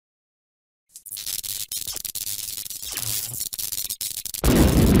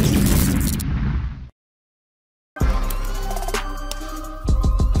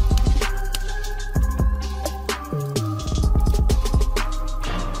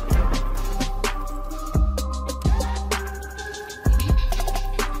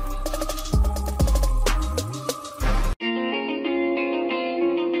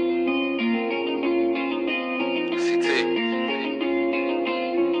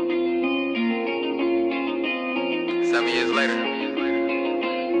7 years later.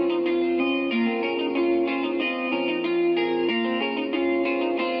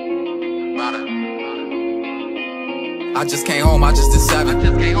 I just came home, I just did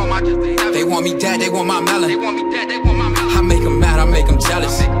 7. They want me dead, they want my melon. I make them mad, I make them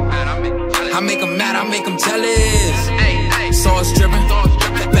jealous. I make them mad, I make them jealous. Sauce dripping,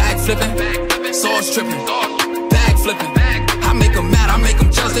 bag flipping, sauce tripping, bag flipping. I make them mad, I make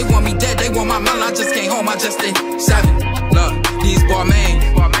them jealous. They want me dead, they want my melon. I just came home, I just did 7. Look, these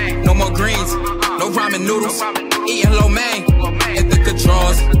barmaid, no more greens, no ramen noodles, eating lo mein, and thicker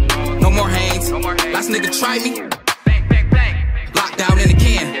drawers, no more Hanes. Last nigga tried me, locked down in the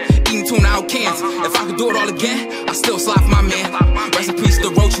can, eating tuna out cans. If I could do it all again, I still slide for my man. Rest in peace to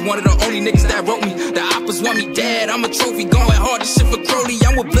Roach, you one of the only niggas that wrote me. The oppas want me dead, I'm a trophy, going hard, this shit for Crowley.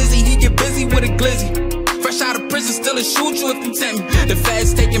 I'm with Blizzy, he get busy with a glizzy. Fresh out of prison, still a shoot you if you tempt me. The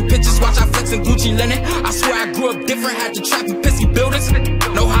feds taking pictures, watch I flex in Gucci linen. I swear I grew up different, had to trap in pissy buildings.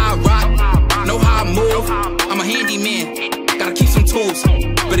 Know how I rock, know how I move. I'm a handyman, gotta keep some tools.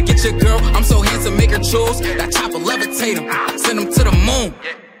 Better get your girl, I'm so handsome, make her choose. That chopper levitate him, send him to the moon.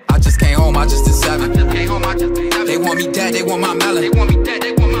 I just came home, I just did 7. They want me dead, they want my melon.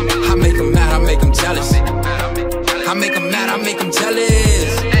 I make them mad, I make them jealous. I make them mad, I make them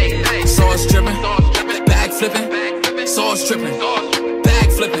jealous. Sauce dripping, bag flipping, sauce tripping,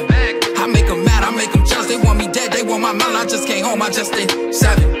 bag flipping. I make them mad, I make them jealous. They want me dead, they want my melon. I just came home, I just did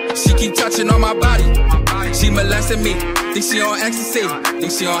 7. She keep touching on my body, she molesting me. Think she on ecstasy,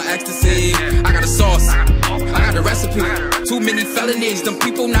 think she on ecstasy. I got a sauce, I got a recipe. Too many felonies, them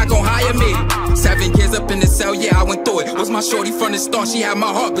people not gon' hire me. 7 years up in the cell, yeah, I went through it. Was my shorty from the start, she had my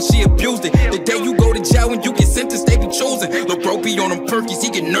heart, but she abused it. The day you go to jail and you get sentenced, they be choosing. Lil' bro be on them perkies, he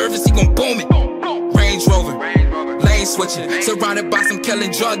get nervous, he gon' boom it. Range Rover, lane switching, surrounded by some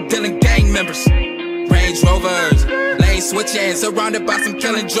killing, drug dealing gang members. Range Rovers, lane switching, surrounded by some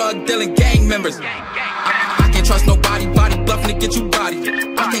killing, drug dealing gang members. I can't trust nobody, body bluffing to get you body.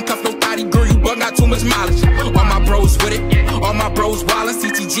 I can't cuff nobody, girl, you bug, got too much mileage. All my bros with it, all my bros wildin'.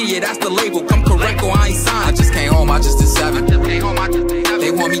 CTG, yeah, that's the label, come correct or I ain't signed. I just came home, I just did 7.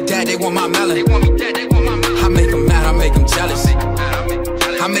 They want me dead, they want my melon. I make them mad, I make them jealous.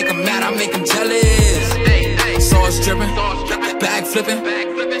 I make them mad, I make them jealous. Sauce dripping, bag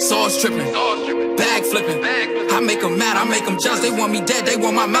flipping, sauce tripping, bag flipping. I make them mad, I make them jealous. They want me dead, they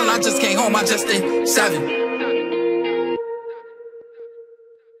want my melon. I just came home, I just did 7.